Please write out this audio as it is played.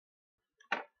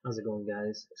How's it going,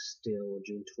 guys? Still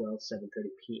June 12th, 7:30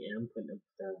 p.m. Putting up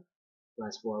the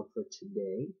last vlog for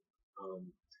today.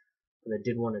 Um, but I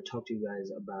did want to talk to you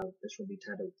guys about this will be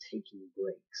titled Taking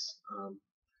Breaks.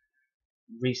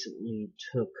 Recently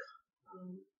took,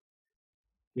 um,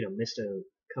 missed a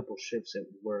couple shifts at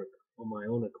work on my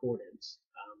own accordance.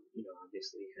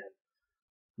 Obviously had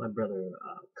my brother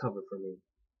cover for me.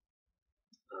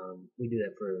 We do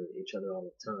that for each other all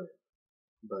the time.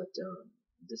 But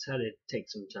decided to take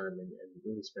some time and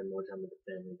really spend more time with the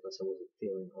family. Plus, I wasn't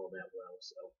feeling all that well,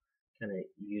 so kind of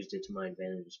used it to my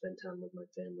advantage to spend time with my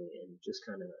family and just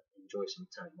kind of enjoy some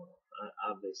time off. I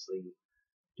obviously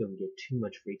don't get too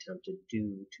much free time to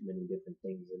do too many different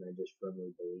things, and I just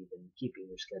firmly believe in keeping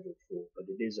your schedule full. But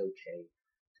it is okay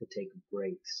to take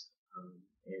breaks,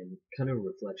 and kind of a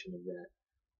reflection of that.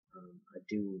 I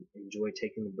do enjoy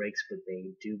taking the breaks, but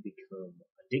they do become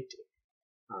addictive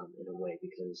in a way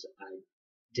because I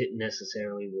didn't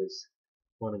necessarily was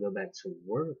want to go back to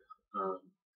work, um,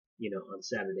 on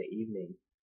Saturday evening.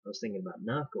 I was thinking about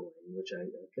not going, which I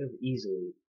could have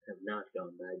easily have not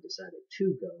gone, but I decided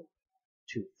to go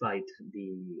to fight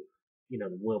the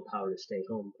willpower to stay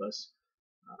home. Plus,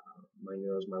 my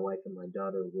girls, my wife and my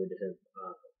daughter would have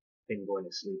been going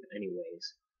to sleep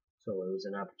anyways. So it was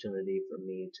an opportunity for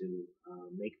me to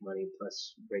make money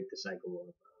plus break the cycle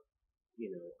of,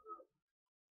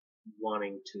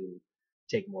 wanting to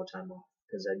take more time off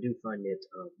because I do find it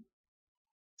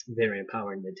very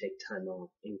empowering to take time off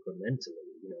incrementally,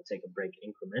 take a break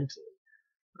incrementally.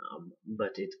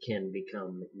 But it can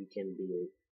become, you can be,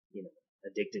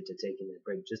 addicted to taking that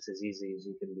break just as easy as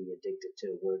you can be addicted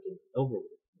to working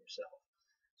overworking yourself.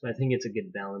 So I think it's a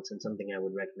good balance and something I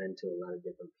would recommend to a lot of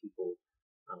different people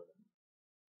um,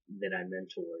 that I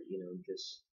mentor.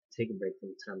 Just take a break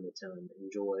from time to time,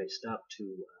 enjoy, stop to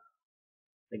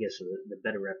I guess the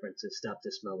better reference is stop to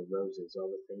smell the roses,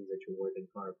 all the things that you're working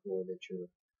hard for, that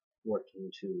you're working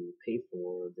to pay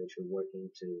for, that you're working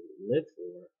to live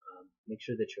for. Make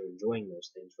sure that you're enjoying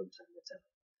those things from time to time.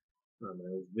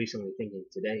 I was recently thinking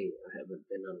today, I haven't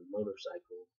been on a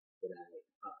motorcycle that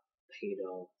I paid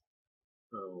off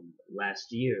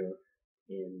last year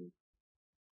in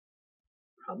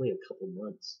probably a couple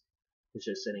months. It's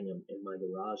just sitting in my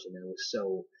garage, and I was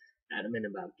so adamant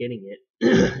about getting it,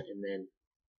 and then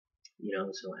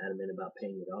so adamant about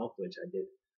paying it off, which I did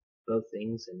both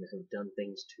things and have done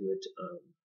things to it,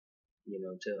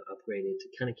 to upgrade it, to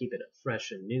kind of keep it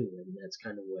fresh and new. And that's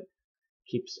kind of what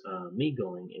keeps me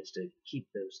going, is to keep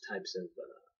those types of,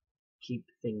 keep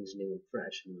things new and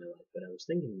fresh in my life. But I was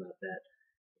thinking about that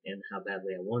and how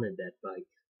badly I wanted that bike.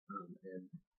 And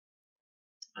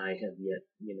I have yet,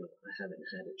 I haven't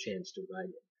had a chance to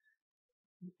ride it.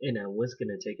 And I was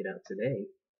going to take it out today,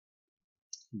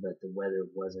 but the weather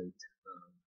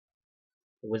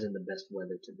it wasn't the best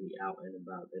weather to be out and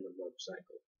about in a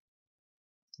motorcycle.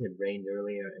 It rained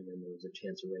earlier, and then there was a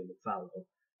chance of rain to follow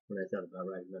when I thought about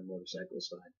riding my motorcycle,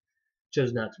 so I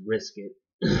chose not to risk it.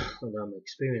 Although I'm an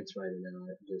experienced rider now,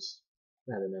 I'd just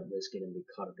rather not risk it and be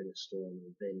caught up in a storm.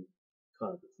 I've been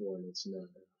caught up before, and it's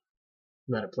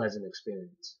not a pleasant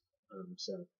experience.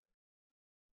 So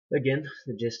again,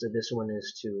 the gist of this one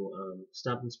is to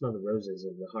stop and smell the roses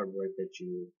of the hard work that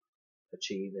you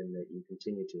achieve and that you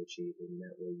continue to achieve, and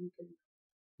that way you can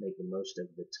make the most of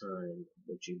the time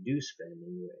that you do spend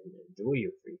and enjoy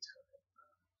your free time.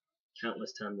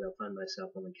 Countless times I'll find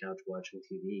myself on the couch watching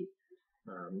TV,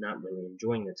 not really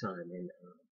enjoying the time, and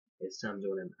it's times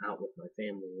when I'm out with my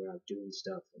family, we're out doing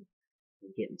stuff and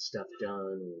getting stuff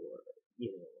done, or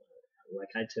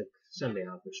like I took Sunday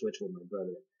off or switched with my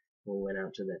brother. We went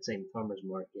out to that same farmer's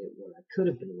market where I could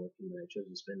have been working, but I chose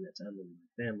to spend that time with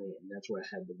my family, and that's where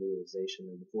I had the realization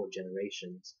of the 4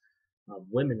 generations of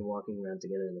women walking around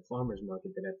together in the farmer's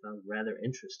market that I found rather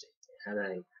interesting. Had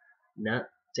I not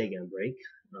taken a break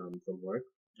from work,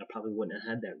 I probably wouldn't have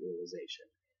had that realization.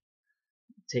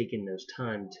 Taking those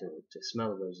time to smell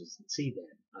the roses and see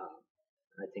that,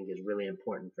 I think is really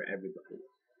important for everybody.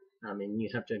 And you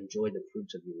have to enjoy the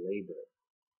fruits of your labor.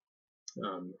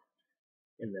 Um,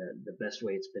 and the best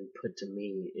way it's been put to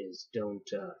me is don't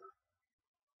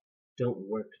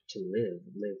work to live,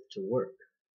 live to work.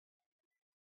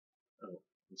 Oh,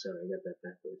 I'm sorry, I got that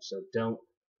backwards. So don't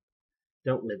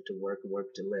live to work, work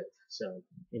to live. So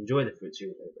enjoy the fruits of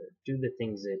your labor. Do the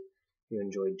things that you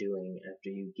enjoy doing after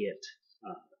you get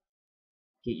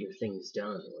your things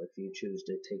done, or if you choose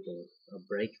to take a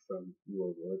break from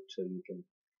your work so you can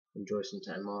enjoy some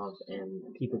time off, and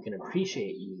people can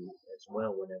appreciate you as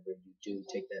well whenever you do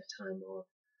take that time off.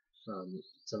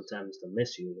 Sometimes they'll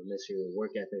miss you, they'll miss your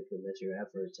work ethic, they'll miss your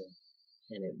efforts,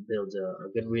 and it builds a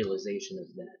good realization of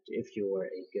that if you're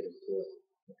a good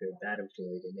employee. If you're a bad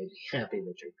employee, they may be happy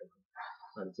that you're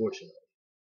gone, unfortunately.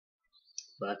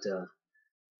 But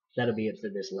that'll be it for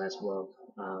this last vlog.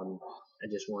 I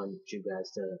just want you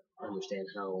guys to understand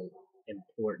how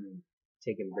important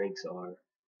taking breaks are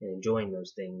and enjoying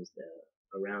those things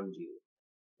that around you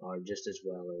are just as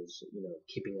well as,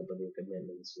 keeping up with your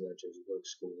commitments such as work,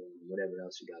 school, and whatever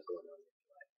else you got going on.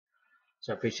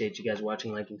 So I appreciate you guys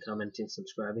watching, liking, commenting,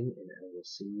 subscribing, and I will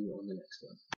see you on the next one.